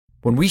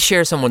When we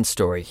share someone's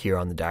story here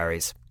on the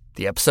Diaries,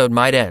 the episode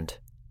might end,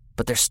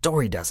 but their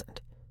story doesn't.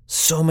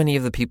 So many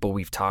of the people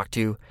we've talked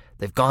to,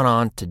 they've gone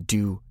on to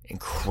do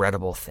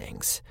incredible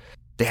things.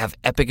 They have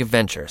epic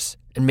adventures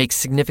and make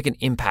significant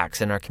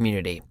impacts in our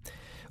community.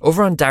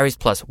 Over on Diaries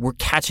Plus, we're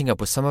catching up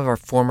with some of our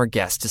former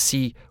guests to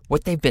see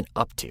what they've been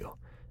up to.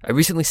 I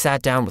recently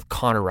sat down with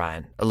Connor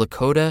Ryan, a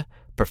Lakota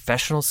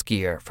professional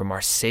skier from our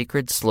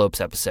Sacred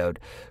Slopes episode,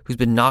 who's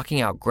been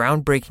knocking out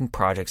groundbreaking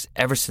projects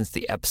ever since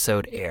the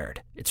episode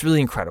aired. It's really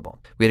incredible.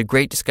 We had a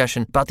great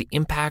discussion about the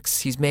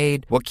impacts he's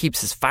made, what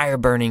keeps his fire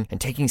burning, and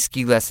taking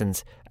ski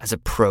lessons as a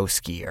pro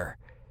skier.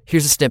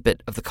 Here's a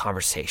snippet of the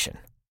conversation.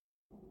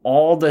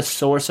 All the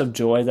source of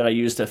joy that I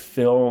use to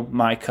fill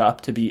my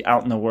cup to be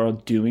out in the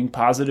world doing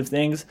positive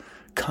things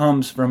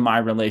comes from my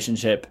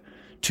relationship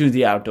to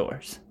the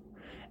outdoors.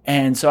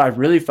 And so I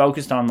really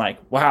focused on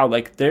wow,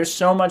 there's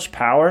so much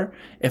power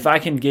if I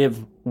can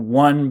give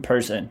one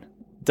person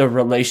the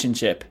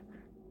relationship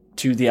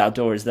to the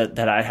outdoors that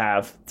I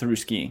have through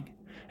skiing.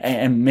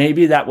 And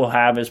maybe that will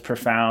have as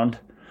profound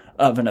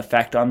of an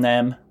effect on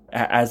them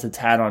as it's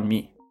had on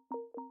me.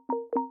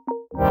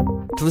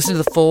 To listen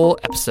to the full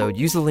episode,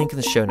 use the link in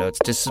the show notes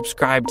to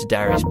subscribe to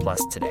Diaries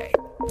Plus today.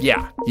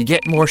 Yeah, you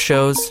get more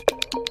shows,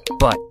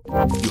 but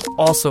you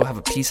also have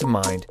a peace of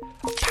mind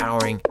of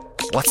powering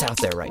what's out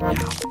there right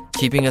now,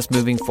 keeping us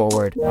moving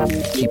forward,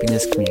 keeping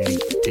this community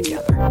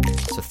together.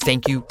 So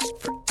thank you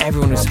for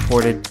everyone who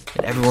supported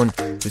and everyone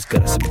who's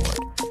going to support.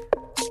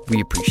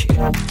 We appreciate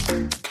it.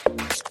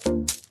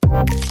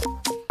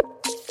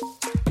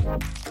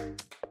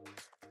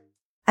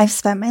 I've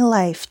spent my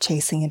life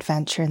chasing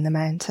adventure in the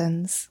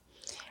mountains.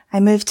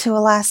 I moved to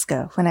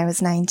Alaska when I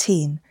was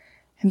 19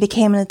 and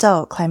became an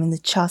adult climbing the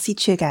Chaucy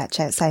Chugach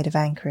outside of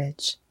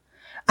Anchorage.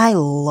 I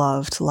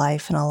loved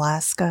life in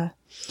Alaska.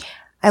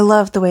 I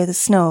loved the way the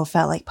snow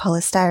felt like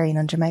polystyrene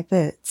under my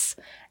boots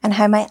and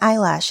how my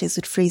eyelashes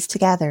would freeze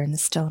together in the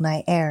still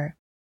night air.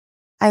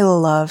 I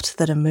loved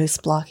that a moose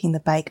blocking the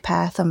bike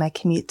path on my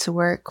commute to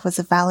work was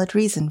a valid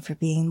reason for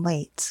being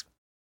late.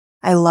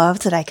 I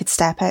loved that I could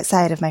step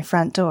outside of my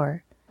front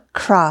door,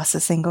 cross a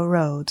single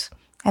road,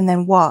 and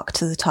then walk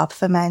to the top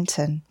of a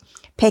mountain,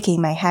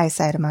 picking my house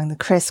out among the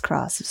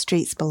crisscross of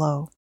streets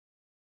below.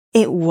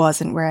 It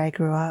wasn't where I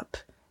grew up,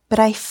 but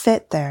I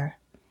fit there.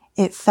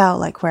 It felt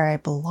like where I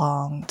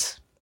belonged.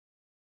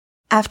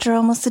 After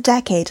almost a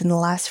decade in the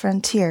last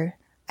frontier,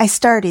 I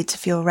started to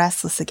feel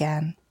restless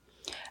again.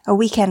 A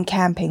weekend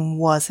camping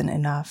wasn't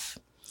enough.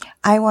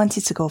 I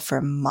wanted to go for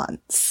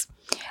months.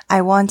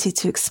 I wanted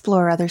to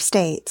explore other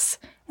states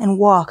and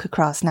walk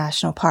across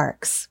national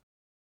parks.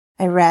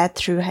 I read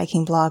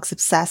thru-hiking blogs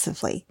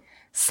obsessively,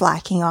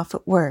 slacking off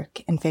at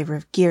work in favor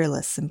of gear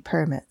lists and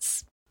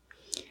permits.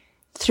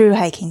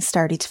 Thru-hiking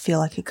started to feel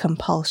like a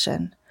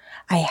compulsion.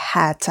 I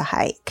had to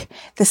hike,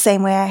 the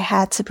same way I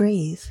had to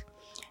breathe.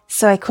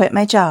 So I quit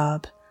my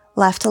job,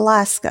 left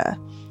Alaska,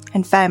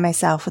 and found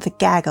myself with a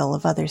gaggle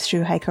of other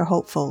thru-hiker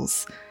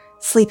hopefuls,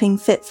 sleeping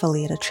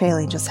fitfully at a trail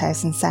angel's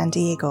house in San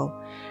Diego,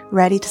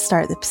 ready to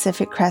start the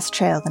Pacific Crest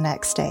Trail the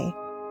next day.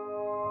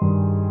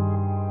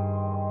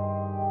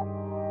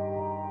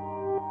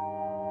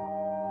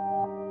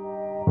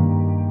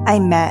 I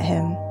met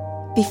him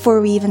before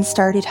we even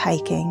started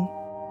hiking,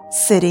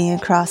 sitting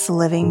across the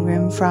living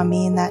room from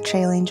me in that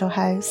trail angel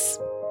house.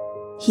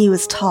 He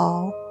was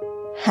tall,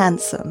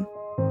 handsome,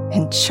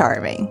 and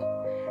charming,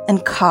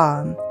 and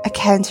calm, a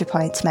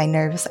counterpoint to my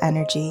nervous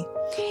energy.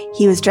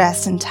 He was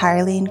dressed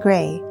entirely in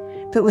grey,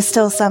 but was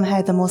still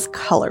somehow the most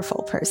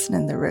colourful person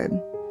in the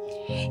room.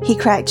 He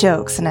cracked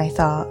jokes, and I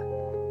thought,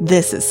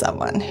 this is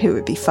someone who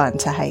would be fun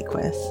to hike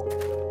with.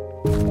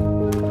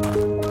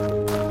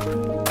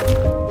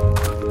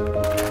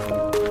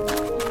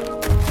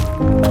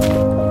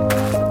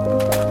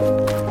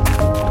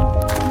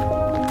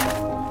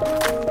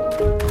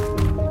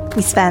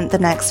 We spent the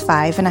next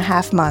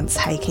 5.5 months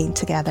hiking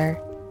together.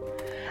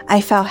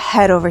 I fell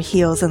head over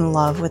heels in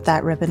love with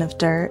that ribbon of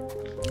dirt,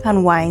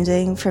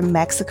 unwinding from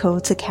Mexico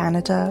to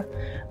Canada,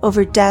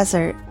 over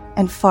desert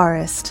and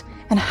forest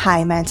and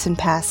high mountain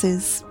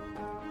passes.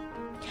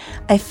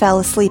 I fell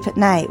asleep at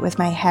night with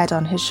my head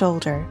on his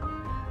shoulder,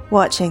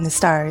 watching the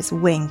stars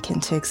wink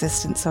into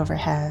existence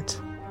overhead.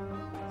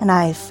 And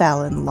I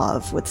fell in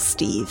love with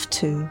Steve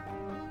too.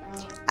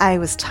 I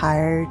was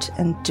tired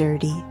and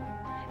dirty.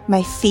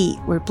 My feet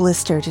were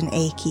blistered and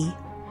achy.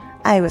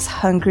 I was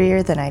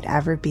hungrier than I'd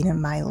ever been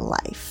in my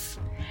life.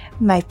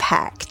 My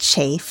pack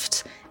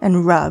chafed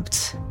and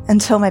rubbed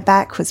until my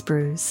back was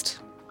bruised.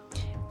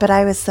 But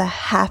I was the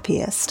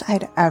happiest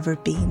I'd ever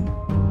been.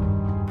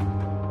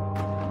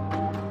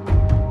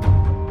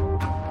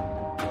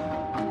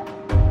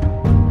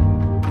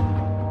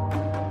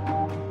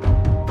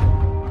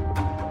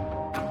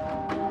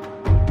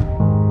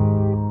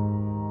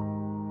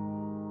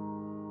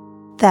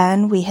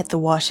 Then we hit the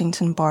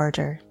Washington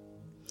border.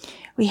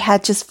 We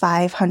had just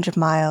 500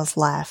 miles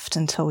left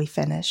until we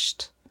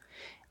finished.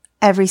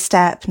 Every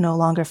step no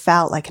longer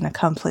felt like an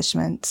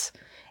accomplishment.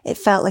 It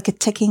felt like a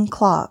ticking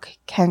clock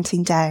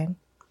counting down.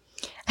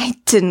 I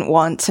didn't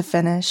want to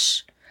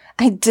finish.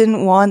 I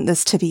didn't want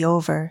this to be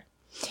over.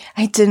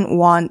 I didn't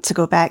want to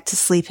go back to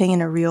sleeping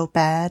in a real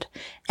bed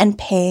and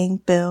paying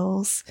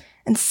bills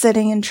and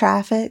sitting in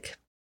traffic.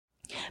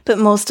 But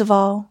most of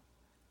all,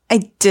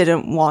 I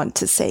didn't want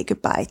to say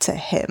goodbye to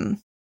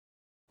him.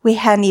 We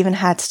hadn't even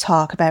had to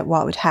talk about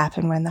what would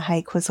happen when the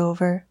hike was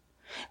over.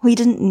 We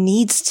didn't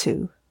need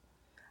to.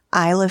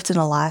 I lived in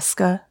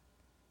Alaska.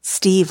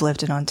 Steve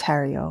lived in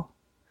Ontario.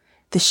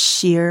 The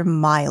sheer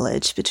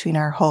mileage between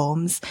our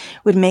homes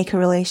would make a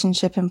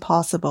relationship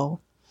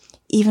impossible,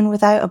 even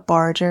without a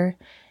border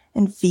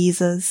and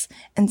visas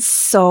and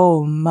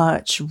so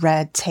much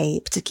red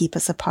tape to keep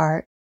us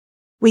apart.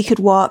 We could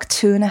walk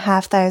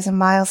 2,500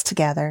 miles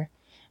together,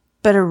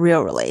 but a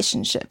real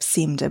relationship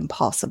seemed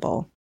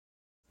impossible.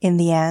 In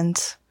the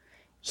end,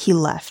 he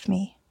left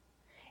me.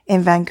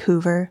 In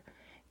Vancouver,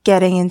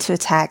 getting into a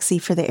taxi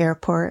for the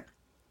airport,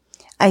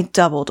 I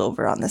doubled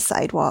over on the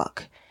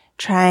sidewalk,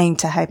 trying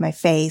to hide my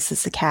face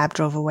as the cab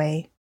drove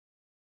away.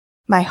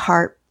 My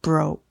heart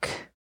broke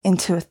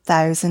into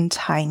 1,000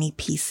 tiny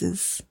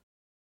pieces.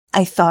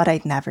 I thought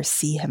I'd never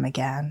see him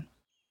again.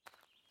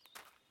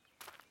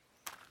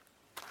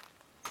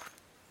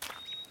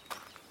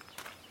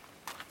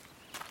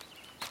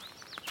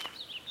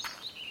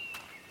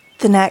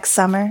 The next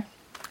summer,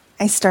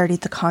 I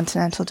started the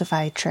Continental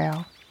Divide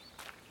Trail.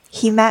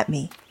 He met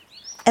me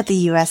at the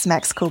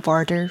US-Mexico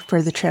border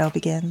where the trail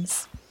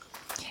begins.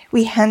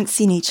 We hadn't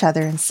seen each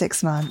other in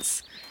 6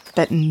 months,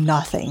 but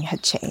nothing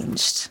had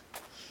changed.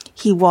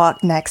 He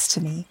walked next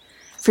to me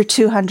for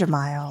 200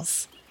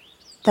 miles,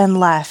 then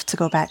left to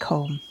go back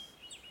home.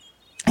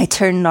 I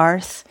turned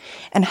north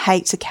and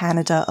hiked to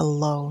Canada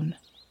alone.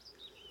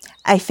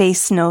 I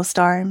faced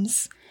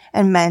snowstorms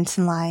and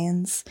mountain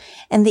lions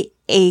and the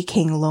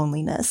aching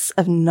loneliness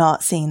of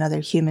not seeing another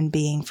human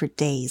being for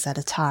days at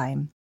a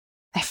time.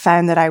 I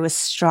found that I was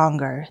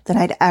stronger than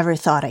I'd ever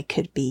thought I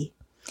could be.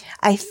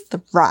 I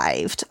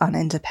thrived on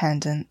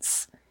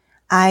independence.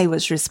 I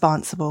was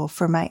responsible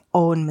for my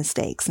own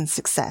mistakes and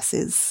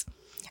successes.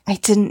 I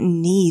didn't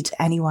need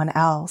anyone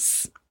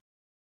else.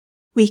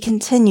 We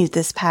continued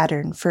this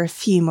pattern for a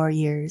few more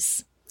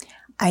years.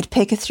 I'd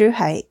pick a through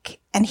hike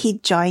and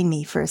he'd join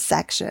me for a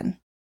section.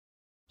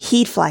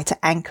 He'd fly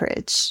to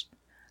Anchorage.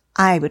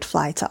 I would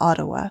fly to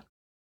Ottawa.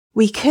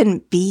 We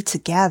couldn't be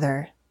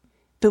together,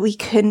 but we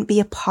couldn't be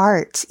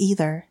apart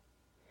either.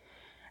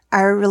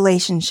 Our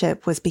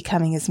relationship was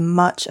becoming as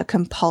much a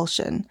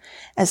compulsion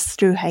as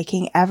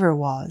thru-hiking ever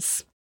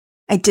was.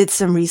 I did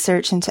some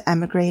research into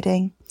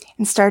emigrating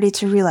and started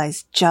to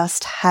realize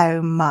just how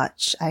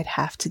much I'd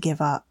have to give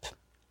up.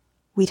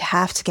 We'd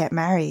have to get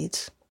married.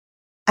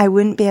 I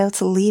wouldn't be able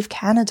to leave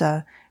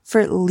Canada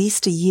for at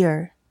least a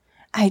year.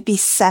 I'd be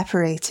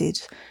separated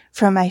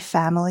from my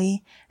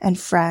family and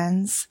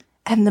friends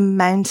and the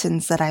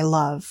mountains that I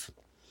love.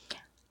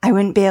 I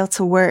wouldn't be able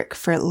to work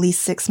for at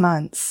least 6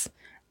 months.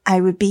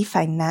 I would be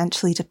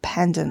financially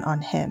dependent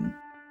on him.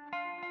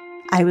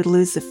 I would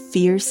lose the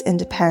fierce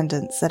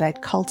independence that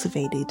I'd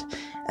cultivated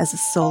as a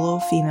solo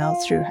female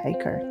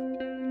thru-hiker.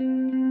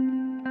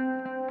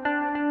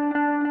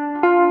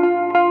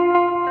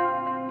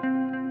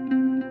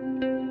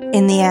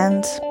 In the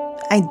end,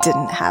 I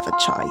didn't have a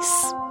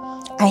choice.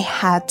 I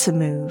had to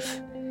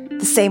move,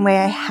 the same way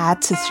I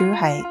had to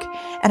thru-hike,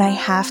 and I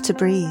have to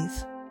breathe.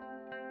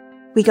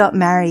 We got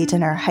married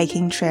in our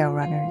hiking trail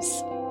runners.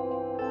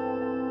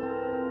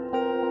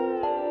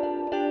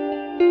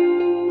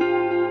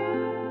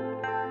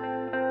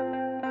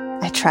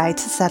 I tried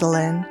to settle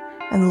in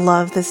and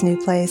love this new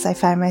place I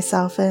found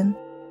myself in.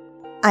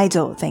 I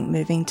don't think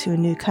moving to a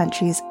new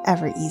country is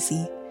ever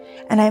easy,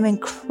 and I'm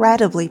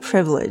incredibly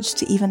privileged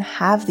to even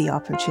have the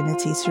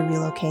opportunity to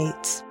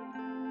relocate.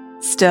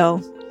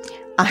 Still,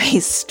 I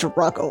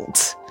struggled.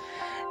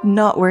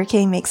 Not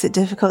working makes it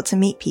difficult to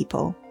meet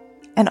people,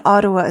 and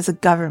Ottawa is a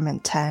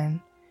government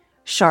town,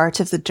 short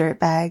of the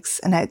dirtbags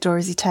and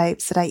outdoorsy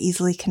types that I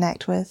easily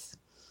connect with.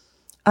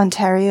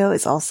 Ontario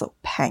is also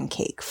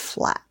pancake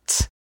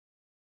flat.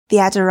 The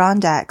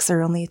Adirondacks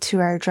are only a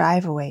 2-hour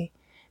drive away,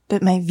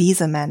 but my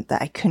visa meant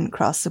that I couldn't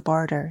cross the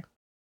border.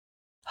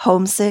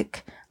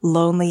 Homesick,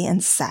 lonely,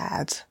 and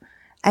sad.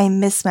 I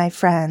miss my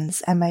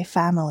friends and my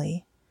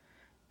family.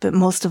 But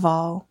most of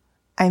all,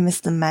 I miss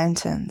the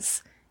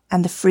mountains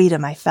and the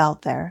freedom I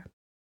felt there.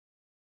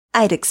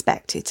 I'd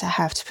expected to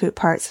have to put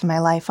parts of my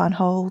life on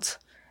hold,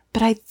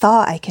 but I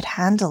thought I could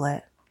handle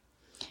it.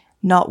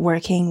 Not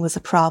working was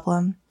a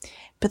problem,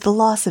 but the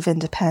loss of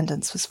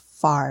independence was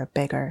far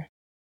bigger.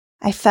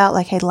 I felt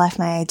like I'd left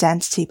my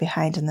identity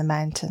behind in the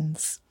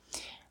mountains.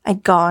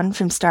 I'd gone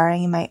from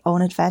starring in my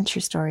own adventure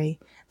story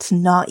to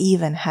not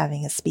even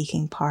having a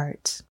speaking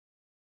part.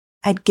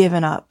 I'd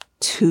given up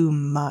too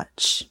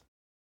much.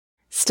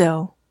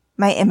 Still,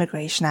 my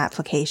immigration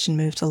application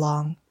moved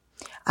along.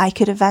 I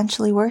could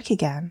eventually work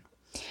again.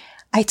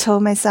 I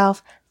told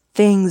myself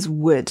things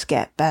would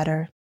get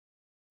better.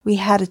 We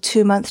had a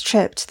 2-month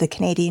trip to the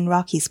Canadian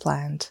Rockies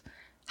planned,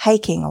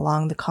 hiking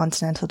along the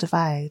Continental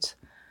Divide.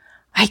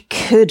 I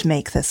could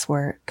make this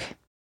work.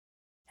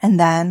 And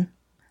then,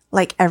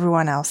 like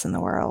everyone else in the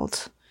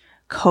world,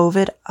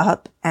 COVID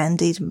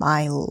upended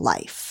my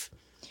life.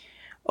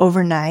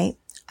 Overnight,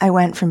 I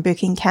went from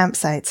booking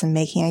campsites and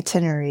making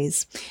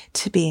itineraries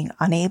to being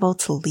unable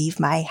to leave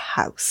my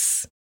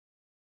house.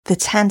 The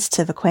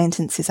tentative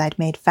acquaintances I'd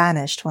made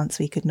vanished once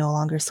we could no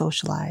longer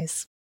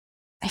socialize.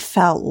 I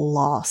felt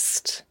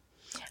lost.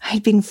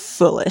 I'd been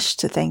foolish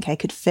to think I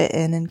could fit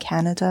in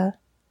Canada.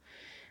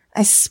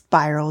 I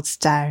spiraled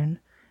down,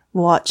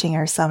 watching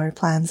our summer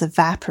plans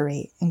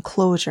evaporate in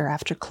closure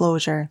after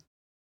closure.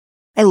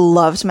 I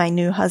loved my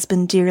new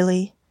husband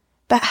dearly,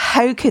 but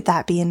how could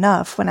that be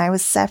enough when I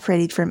was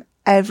separated from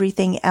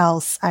everything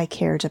else I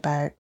cared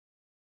about?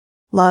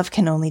 Love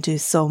can only do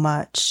so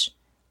much,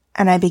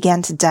 and I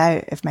began to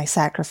doubt if my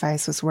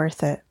sacrifice was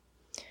worth it.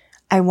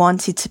 I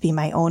wanted to be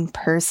my own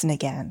person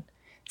again,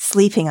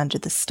 sleeping under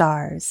the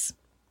stars.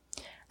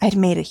 I'd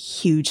made a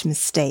huge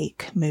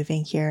mistake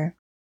moving here.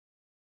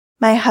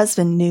 My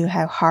husband knew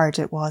how hard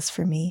it was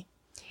for me.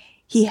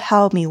 He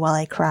held me while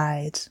I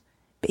cried,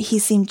 but he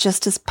seemed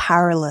just as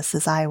powerless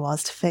as I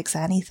was to fix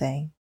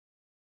anything.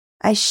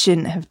 I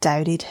shouldn't have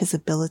doubted his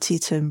ability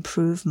to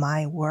improve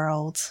my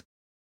world.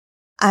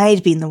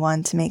 I'd been the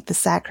one to make the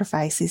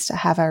sacrifices to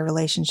have our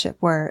relationship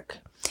work,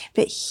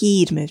 but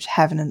he'd moved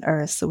heaven and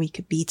earth so we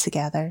could be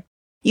together.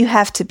 You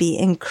have to be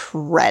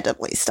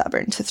incredibly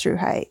stubborn to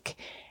thru-hike,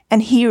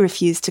 and he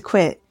refused to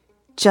quit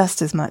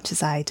just as much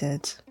as I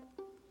did.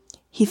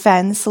 He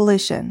found the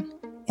solution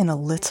in a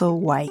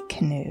little white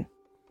canoe.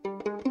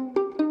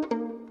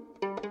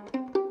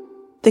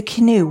 The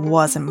canoe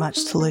wasn't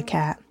much to look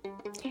at.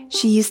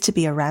 She used to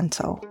be a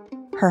rental.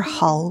 Her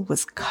hull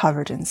was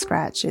covered in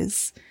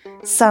scratches,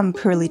 some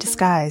poorly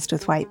disguised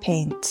with white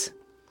paint.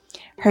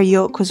 Her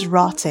yoke was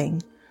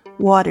rotting,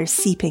 water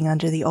seeping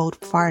under the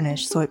old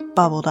varnish so it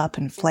bubbled up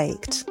and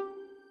flaked.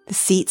 The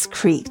seats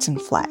creaked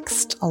and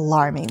flexed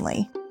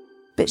alarmingly,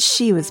 but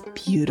she was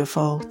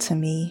beautiful to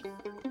me.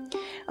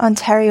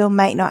 Ontario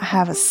might not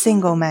have a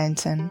single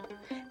mountain,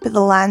 but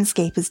the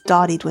landscape is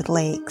dotted with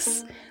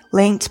lakes,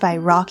 linked by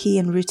rocky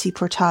and rooty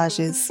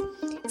portages,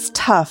 as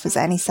tough as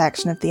any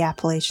section of the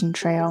Appalachian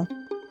Trail.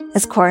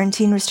 As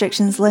quarantine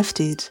restrictions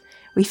lifted,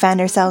 we found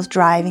ourselves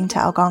driving to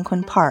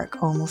Algonquin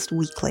Park almost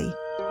weekly.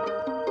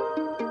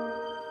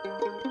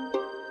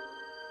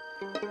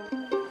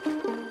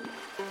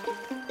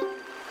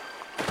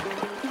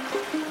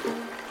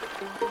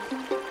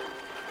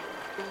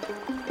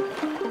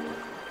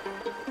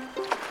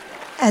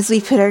 As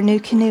we put our new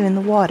canoe in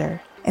the water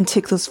and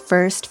took those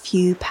first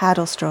few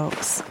paddle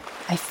strokes,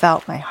 I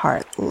felt my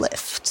heart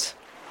lift.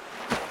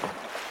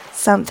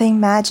 Something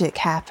magic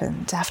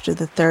happened after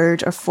the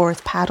third or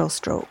fourth paddle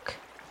stroke.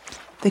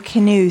 The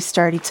canoe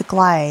started to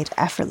glide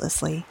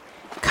effortlessly,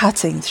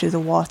 cutting through the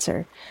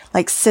water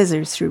like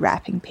scissors through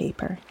wrapping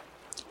paper.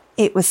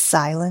 It was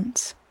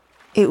silent.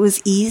 It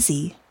was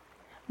easy.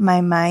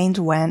 My mind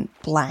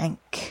went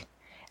blank,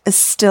 as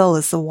still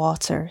as the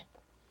water.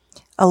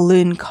 A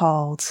loon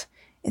called.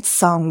 Its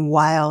song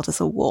wild as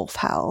a wolf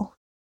howl.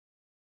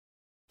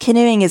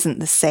 Canoeing isn't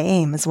the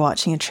same as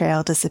watching a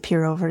trail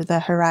disappear over the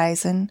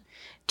horizon,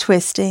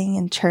 twisting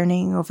and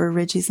turning over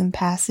ridges and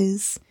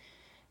passes.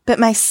 But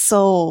my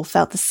soul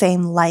felt the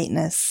same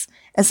lightness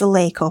as the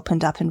lake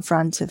opened up in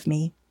front of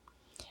me.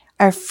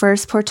 Our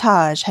first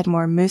portage had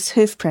more moose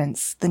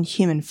hoofprints than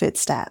human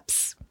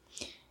footsteps.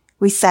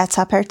 We set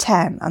up our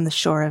tent on the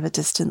shore of a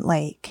distant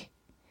lake.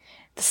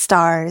 The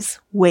stars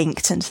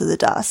winked into the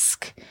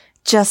dusk,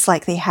 just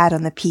like they had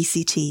on the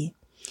PCT,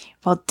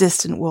 while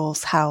distant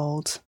wolves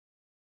howled.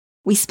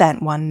 We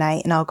spent one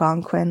night in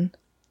Algonquin,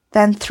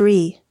 then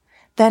 3,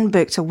 then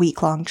booked a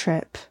week-long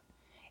trip.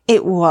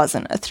 It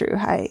wasn't a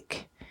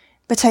thru-hike,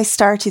 but I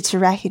started to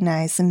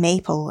recognize the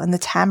maple and the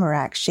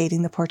tamarack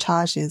shading the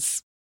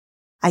portages.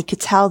 I could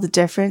tell the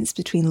difference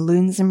between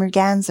loons and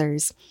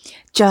mergansers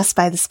just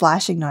by the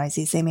splashing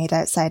noises they made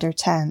outside our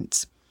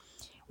tent.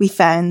 We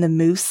found the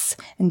moose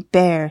and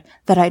bear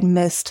that I'd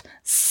missed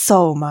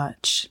so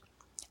much.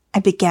 I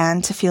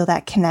began to feel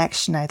that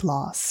connection I'd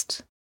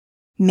lost.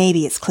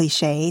 Maybe it's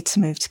cliché to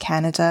move to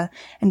Canada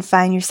and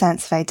find your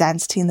sense of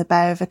identity in the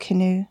bow of a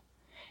canoe,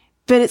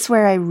 but it's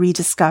where I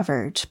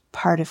rediscovered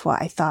part of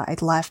what I thought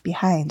I'd left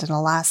behind in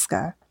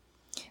Alaska.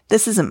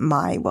 This isn't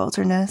my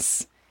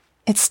wilderness.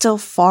 It's still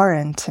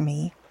foreign to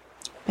me,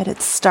 but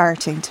it's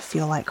starting to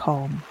feel like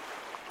home.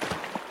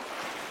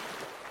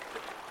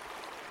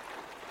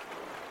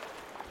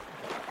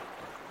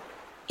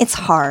 It's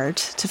hard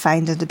to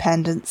find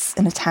independence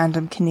in a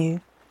tandem canoe,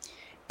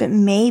 but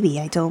maybe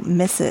I don't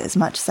miss it as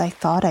much as I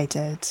thought I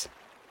did.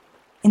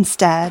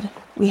 Instead,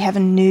 we have a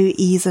new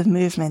ease of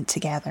movement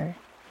together.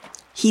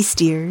 He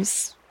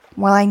steers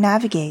while I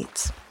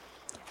navigate.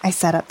 I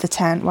set up the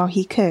tent while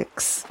he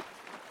cooks.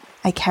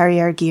 I carry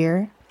our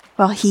gear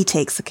while he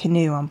takes the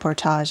canoe on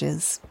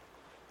portages.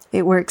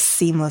 It works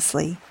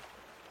seamlessly.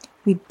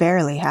 We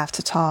barely have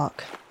to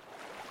talk.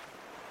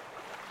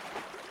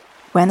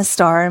 When a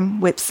storm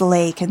whips the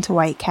lake into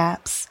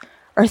whitecaps,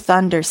 or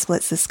thunder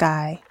splits the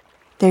sky,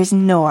 there's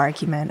no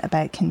argument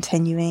about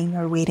continuing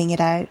or waiting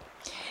it out.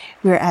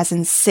 We're as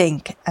in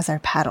sync as our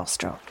paddle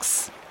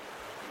strokes.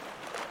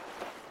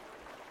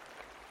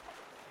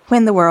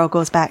 When the world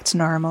goes back to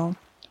normal,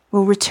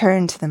 we'll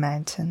return to the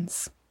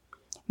mountains.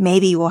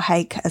 Maybe we'll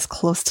hike as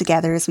close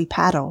together as we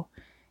paddle,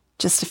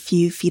 just a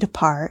few feet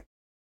apart.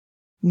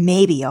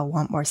 Maybe I'll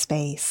want more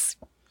space.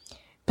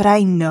 But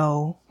I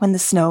know when the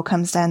snow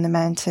comes down the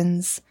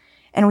mountains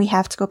and we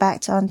have to go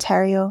back to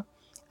Ontario,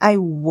 I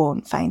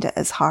won't find it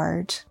as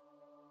hard.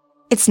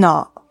 It's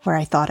not where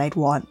I thought I'd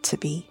want to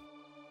be.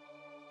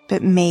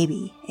 But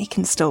maybe it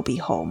can still be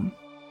home.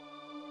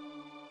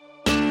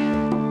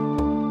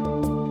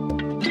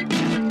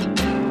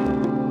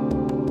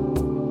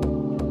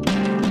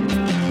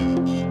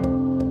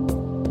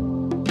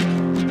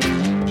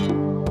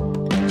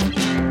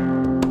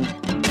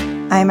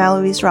 I'm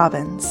Eloise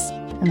Robbins,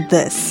 and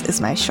this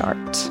is my short.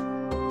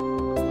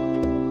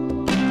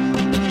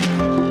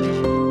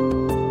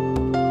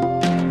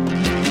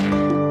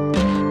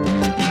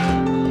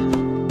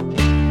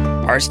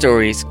 Our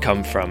stories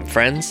come from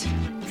friends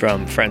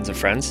of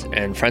friends,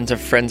 and friends of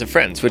friends of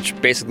friends, which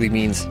basically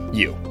means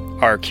you,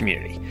 our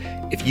community.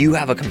 If you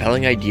have a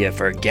compelling idea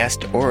for a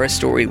guest or a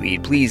story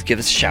lead, please give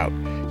us a shout.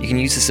 You can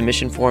use the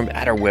submission form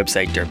at our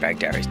website,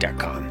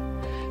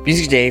 dirtbagdiaries.com.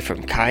 Music today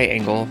from Kai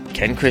Engel,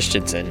 Ken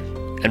Christensen,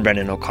 and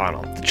Brendan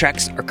O'Connell. The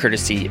tracks are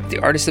courtesy of the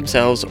artists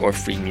themselves or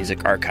Free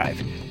Music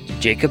Archive.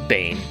 Jacob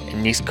Bain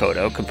and Nis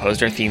Koto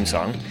composed our theme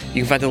song.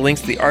 You can find the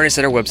links to the artists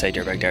at our website,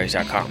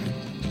 dirtbagdiaries.com.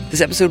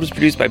 This episode was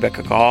produced by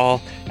Becca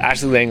Cahal,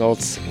 Ashley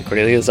Langholtz, and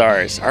Cordelia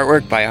Zars.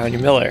 Artwork by Anya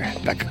Miller.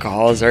 Becca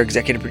Cahal is our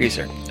executive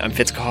producer. I'm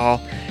Fitz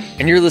Cahal,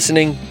 and you're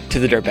listening to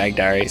the Dirtbag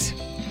Diaries.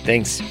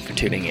 Thanks for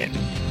tuning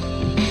in.